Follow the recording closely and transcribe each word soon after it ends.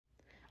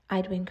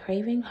I'd been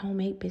craving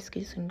homemade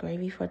biscuits and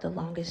gravy for the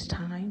longest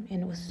time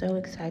and was so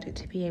excited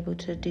to be able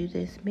to do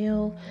this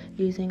meal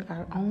using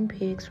our own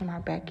pigs from our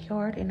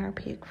backyard and our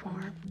pig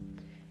farm.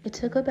 It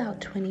took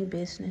about 20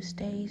 business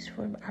days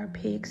for our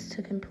pigs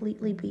to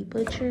completely be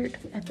butchered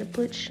at the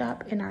butcher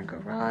shop in our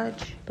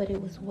garage, but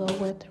it was well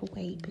worth the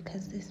wait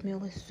because this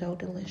meal is so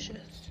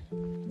delicious.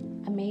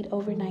 I made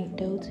overnight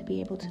dough to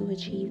be able to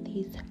achieve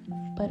these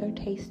butter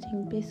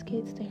tasting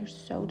biscuits. They are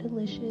so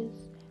delicious,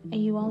 and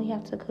you only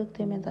have to cook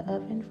them in the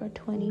oven for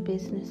 20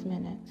 business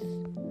minutes.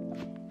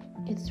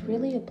 It's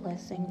really a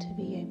blessing to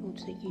be able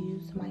to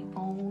use my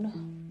own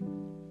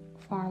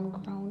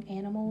farm-grown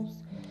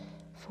animals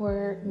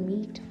for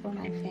meat for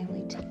my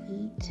family to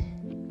eat.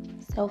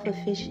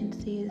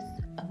 Self-efficiency is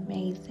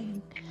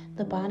amazing.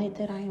 The bonnet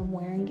that I am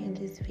wearing in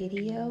this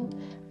video,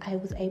 I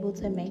was able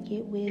to make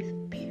it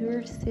with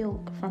pure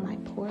silk from my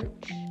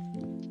porch,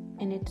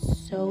 and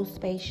it's so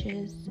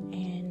spacious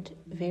and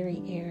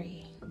very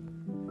airy.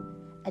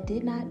 I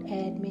did not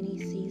add many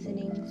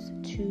seasonings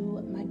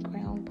to my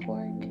ground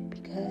pork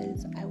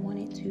because I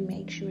wanted to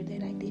make sure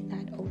that I did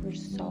not over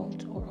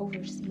salt or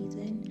over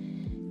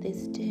season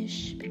this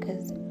dish,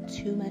 because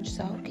too much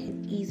salt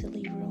can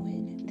easily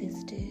ruin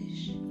this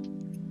dish.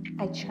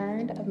 I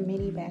churned a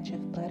mini batch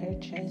of butter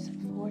just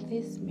for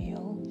this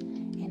meal,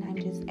 and I'm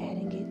just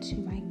adding it to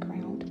my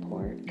ground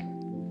pork,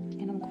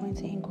 and I'm going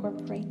to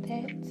incorporate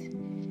that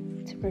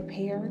to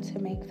prepare to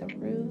make the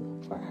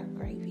roux for our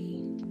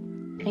gravy.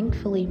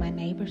 Thankfully, my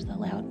neighbors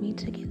allowed me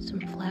to get some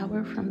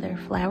flour from their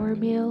flour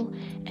mill,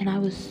 and I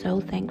was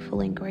so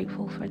thankful and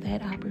grateful for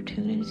that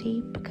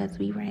opportunity because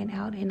we ran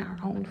out in our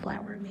own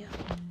flour mill.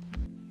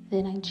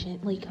 Then I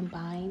gently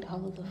combined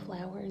all of the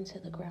flour into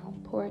the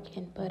ground pork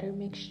and butter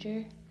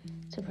mixture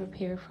to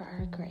prepare for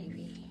our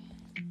gravy.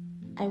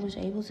 I was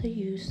able to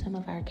use some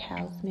of our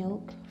cow's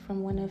milk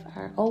from one of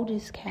our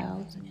oldest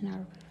cows in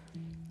our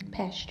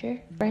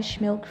pasture. Fresh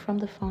milk from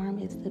the farm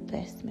is the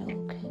best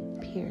milk,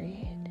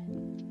 period.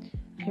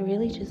 I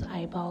really just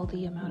eyeballed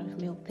the amount of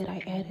milk that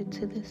I added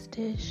to this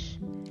dish.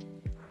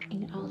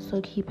 And also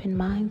keep in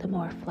mind, the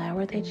more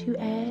flour that you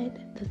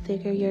add, the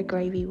thicker your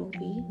gravy will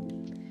be.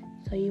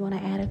 So you want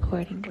to add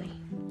accordingly.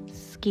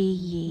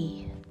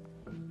 Ski.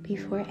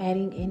 Before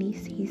adding any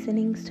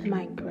seasonings to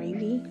my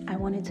gravy, I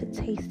wanted to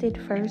taste it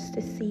first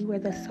to see where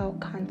the salt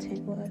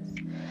content was.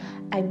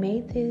 I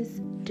made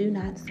this do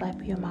not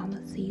slap your mama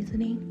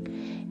seasoning,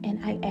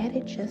 and I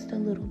added just a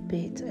little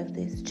bit of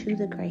this to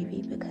the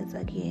gravy because,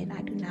 again,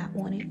 I do not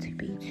want it to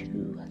be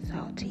too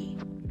salty.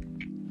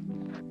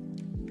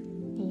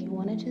 And you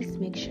want to just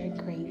mix your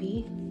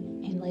gravy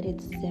and let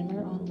it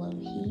simmer on low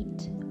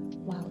heat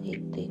while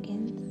it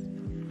thickens,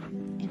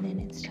 and then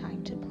it's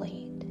time to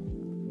plate.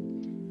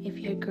 If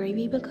your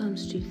gravy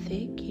becomes too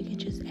thick, you can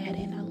just add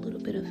in a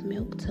little bit of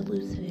milk to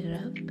loosen it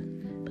up,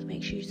 but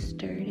make sure you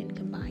stir it and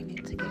combine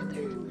it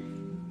together.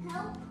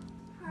 Help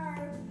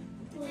her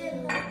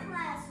in the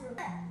classroom.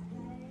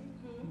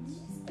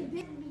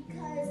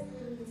 Because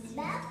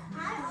that I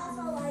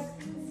also like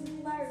to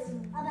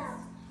learn about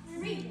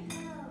reading.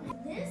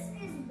 This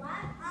is why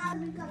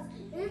because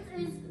it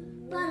is,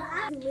 but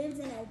I lives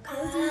in a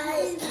cozy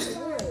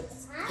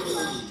woods.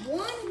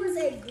 One was a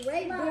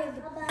great big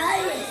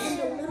and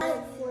a little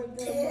for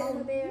the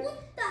mama bear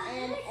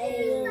and a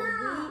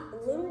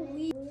little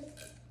wee.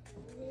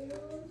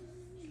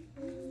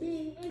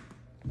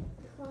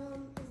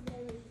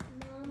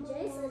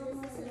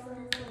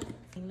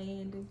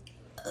 Landon.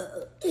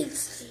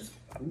 Excuse.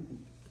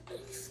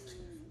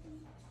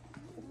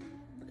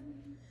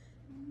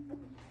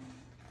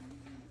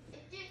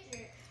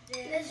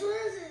 This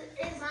one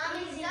is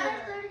Mommy, is our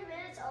 30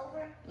 minutes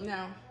over?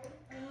 No.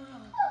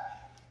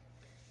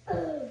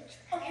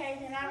 Okay,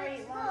 then I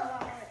read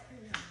Mama.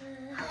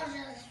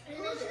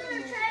 Who's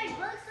gonna trade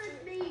books with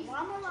me?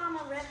 Mama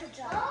Llama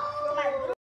Repertoire.